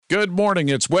Good morning.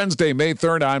 It's Wednesday, May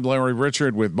 3rd. I'm Larry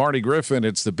Richard with Marty Griffin.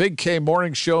 It's the Big K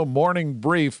Morning Show Morning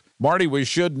Brief. Marty, we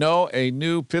should know a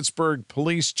new Pittsburgh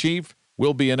police chief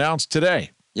will be announced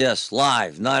today. Yes,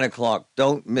 live, 9 o'clock.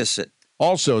 Don't miss it.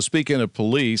 Also, speaking of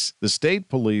police, the state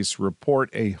police report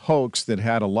a hoax that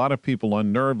had a lot of people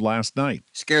unnerved last night.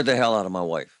 Scared the hell out of my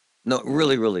wife. No, it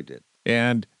really did.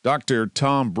 And Dr.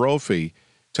 Tom Brophy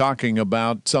talking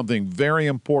about something very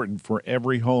important for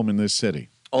every home in this city.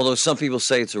 Although some people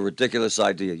say it's a ridiculous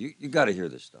idea. You got to hear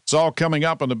this stuff. It's all coming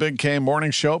up on the Big K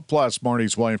Morning Show, plus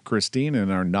Marty's wife, Kristine,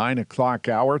 in our 9 o'clock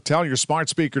hour. Tell your smart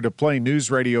speaker to play News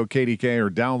Radio KDKA or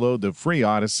download the free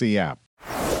Odyssey app.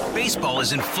 Baseball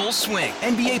is in full swing.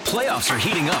 NBA playoffs are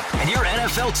heating up, and your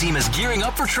NFL team is gearing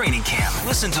up for training camp.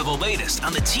 Listen to the latest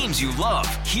on the teams you love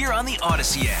here on the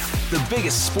Odyssey app. The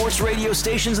biggest sports radio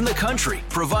stations in the country,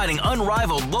 providing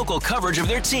unrivaled local coverage of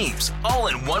their teams, all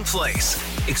in one place.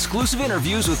 Exclusive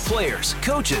interviews with players,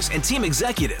 coaches, and team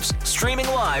executives, streaming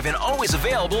live and always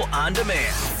available on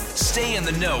demand. Stay in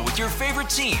the know with your favorite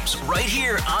teams right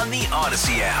here on the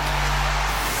Odyssey app.